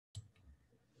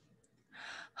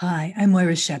Hi, I'm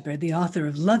Moira Shepherd, the author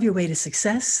of Love Your Way to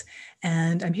Success,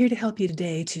 and I'm here to help you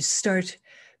today to start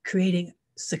creating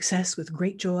success with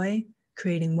great joy,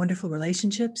 creating wonderful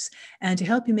relationships, and to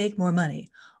help you make more money,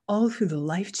 all through the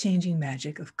life-changing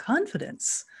magic of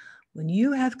confidence. When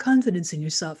you have confidence in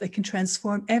yourself, it can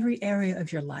transform every area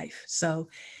of your life. So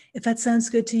if that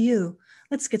sounds good to you,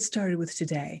 let's get started with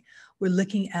today. We're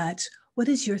looking at what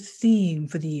is your theme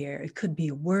for the year. It could be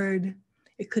a word,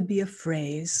 it could be a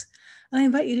phrase. And I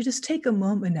invite you to just take a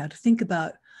moment now to think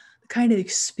about the kind of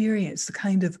experience, the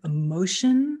kind of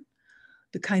emotion,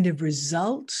 the kind of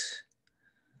result,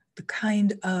 the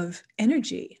kind of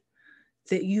energy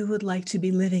that you would like to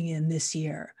be living in this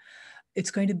year.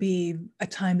 It's going to be a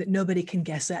time that nobody can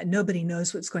guess at. Nobody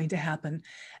knows what's going to happen.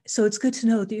 So it's good to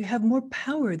know that you have more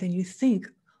power than you think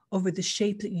over the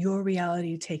shape that your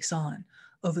reality takes on,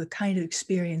 over the kind of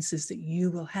experiences that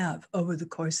you will have over the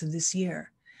course of this year.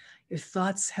 Your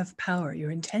thoughts have power,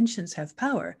 your intentions have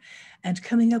power, and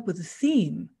coming up with a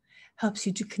theme helps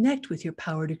you to connect with your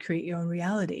power to create your own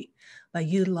reality by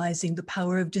utilizing the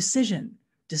power of decision,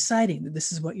 deciding that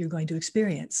this is what you're going to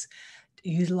experience,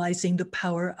 utilizing the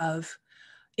power of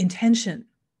intention,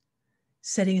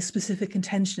 setting a specific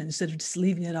intention instead of just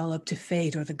leaving it all up to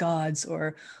fate or the gods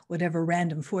or whatever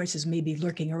random forces may be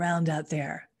lurking around out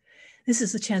there. This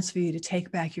is the chance for you to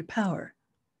take back your power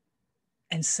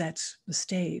and set the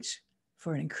stage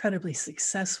for an incredibly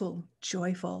successful,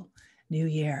 joyful new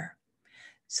year.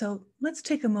 So let's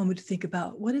take a moment to think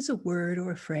about what is a word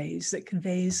or a phrase that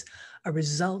conveys a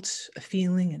result, a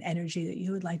feeling, an energy that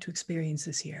you would like to experience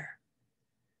this year.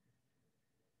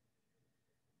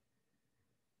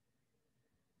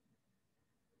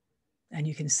 And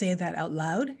you can say that out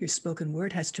loud. Your spoken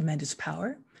word has tremendous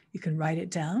power. You can write it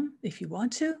down if you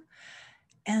want to.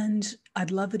 And I'd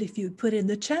love it if you would put it in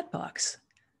the chat box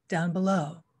down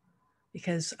below,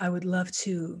 because I would love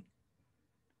to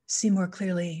see more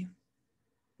clearly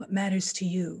what matters to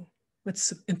you,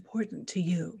 what's important to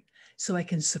you, so I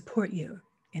can support you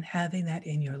in having that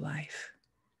in your life.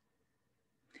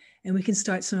 And we can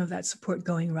start some of that support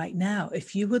going right now.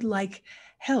 If you would like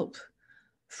help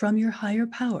from your higher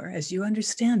power as you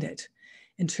understand it,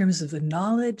 in terms of the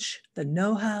knowledge, the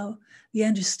know-how, the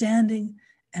understanding,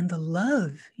 and the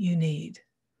love you need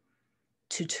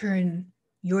to turn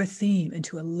your theme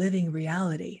into a living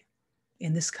reality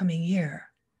in this coming year,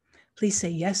 please say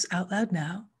yes out loud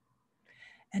now.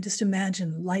 And just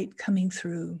imagine light coming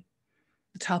through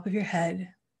the top of your head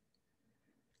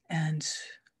and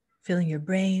filling your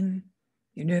brain,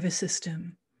 your nervous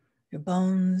system, your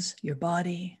bones, your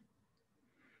body,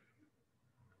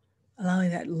 allowing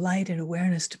that light and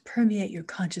awareness to permeate your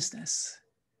consciousness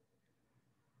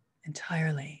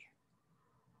entirely.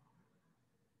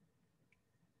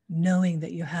 Knowing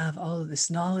that you have all of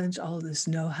this knowledge, all of this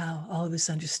know-how, all of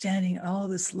this understanding, all of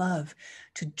this love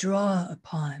to draw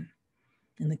upon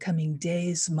in the coming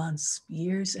days, months,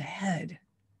 years ahead,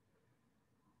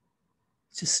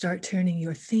 to start turning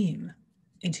your theme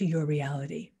into your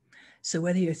reality. So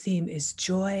whether your theme is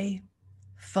joy,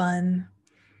 fun,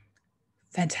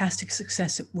 fantastic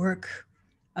success at work,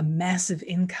 a massive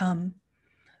income,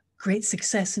 great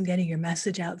success in getting your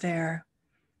message out there,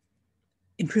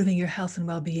 improving your health and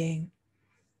well-being,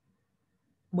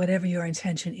 whatever your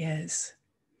intention is,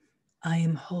 I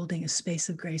am holding a space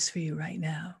of grace for you right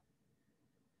now.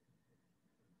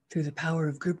 Through the power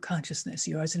of group consciousness,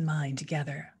 yours and mine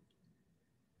together,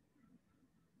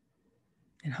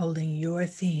 and holding your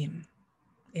theme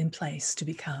in place to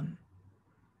become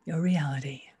your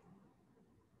reality.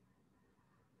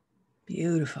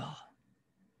 Beautiful.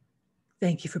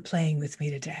 Thank you for playing with me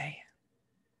today.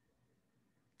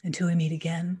 Until we meet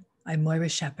again, I'm Moira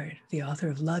Shepherd, the author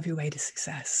of Love Your Way to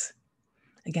Success.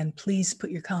 Again, please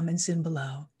put your comments in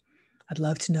below. I'd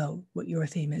love to know what your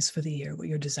theme is for the year, what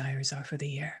your desires are for the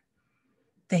year.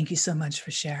 Thank you so much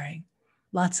for sharing.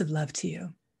 Lots of love to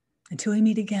you. Until we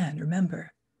meet again,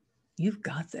 remember, you've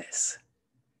got this.